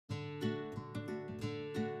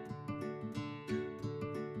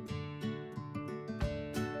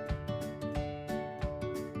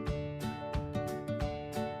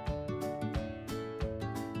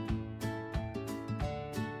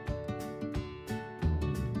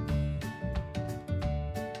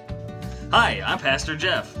Hi, I'm Pastor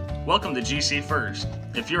Jeff. Welcome to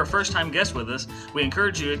GCFirst. If you're a first-time guest with us, we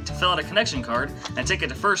encourage you to fill out a connection card and take it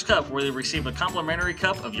to First Cup, where you'll receive a complimentary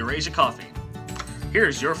cup of Eurasia coffee.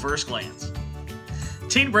 Here's your first glance.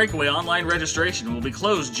 Teen Breakaway online registration will be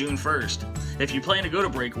closed June 1st. If you plan to go to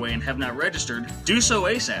Breakaway and have not registered, do so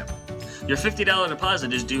ASAP. Your $50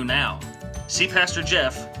 deposit is due now. See Pastor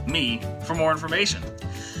Jeff, me, for more information.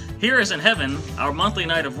 Here is in Heaven, our monthly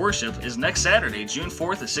night of worship is next Saturday, June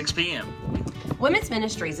 4th at 6 p.m. Women's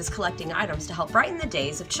Ministries is collecting items to help brighten the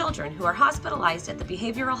days of children who are hospitalized at the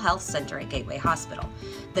Behavioral Health Center at Gateway Hospital.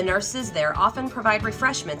 The nurses there often provide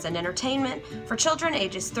refreshments and entertainment for children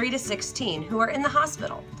ages 3 to 16 who are in the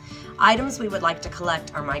hospital. Items we would like to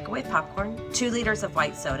collect are microwave popcorn, 2 liters of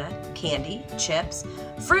white soda, candy, chips,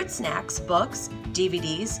 fruit snacks, books,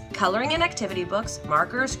 DVDs, coloring and activity books,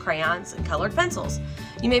 markers, crayons, and colored pencils.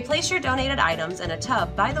 You may place your donated items in a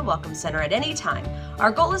tub by the Welcome Center at any time.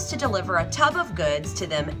 Our goal is to deliver a tub of goods to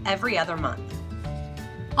them every other month.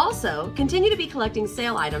 Also, continue to be collecting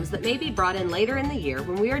sale items that may be brought in later in the year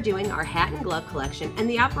when we are doing our hat and glove collection and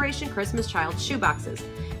the Operation Christmas Child shoeboxes.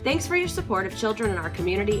 Thanks for your support of children in our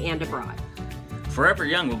community and abroad. Forever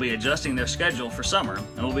Young will be adjusting their schedule for summer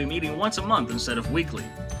and will be meeting once a month instead of weekly.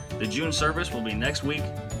 The June service will be next week,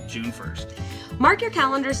 June 1st. Mark your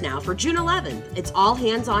calendars now for June 11th. It's all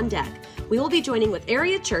hands on deck. We will be joining with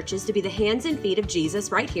area churches to be the hands and feet of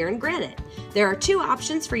Jesus right here in Granite. There are 2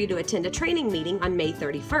 options for you to attend a training meeting on May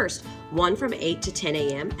 31st, one from 8 to 10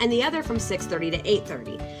 a.m. and the other from 6:30 to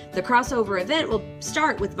 8:30. The crossover event will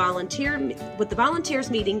start with the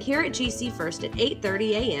volunteers meeting here at GCFirst at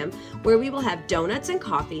 8:30 a.m. where we will have donuts and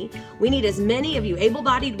coffee. We need as many of you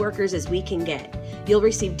able-bodied workers as we can get. You'll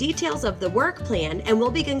receive details of the work plan and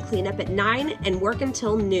we'll begin cleanup at 9 and work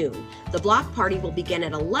until noon. The block party will begin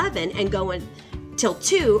at 11 and go until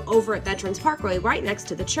 2 over at Veterans Parkway right next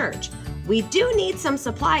to the church. We do need some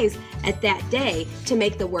supplies at that day to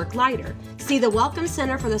make the work lighter. See the Welcome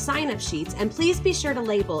Center for the sign-up sheets, and please be sure to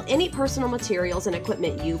label any personal materials and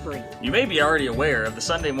equipment you bring. You may be already aware of the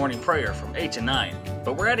Sunday morning prayer from 8 to 9,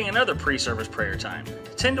 but we're adding another pre-service prayer time,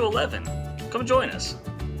 10 to 11. Come join us.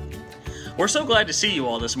 We're so glad to see you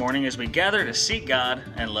all this morning as we gather to seek God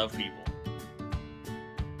and love people.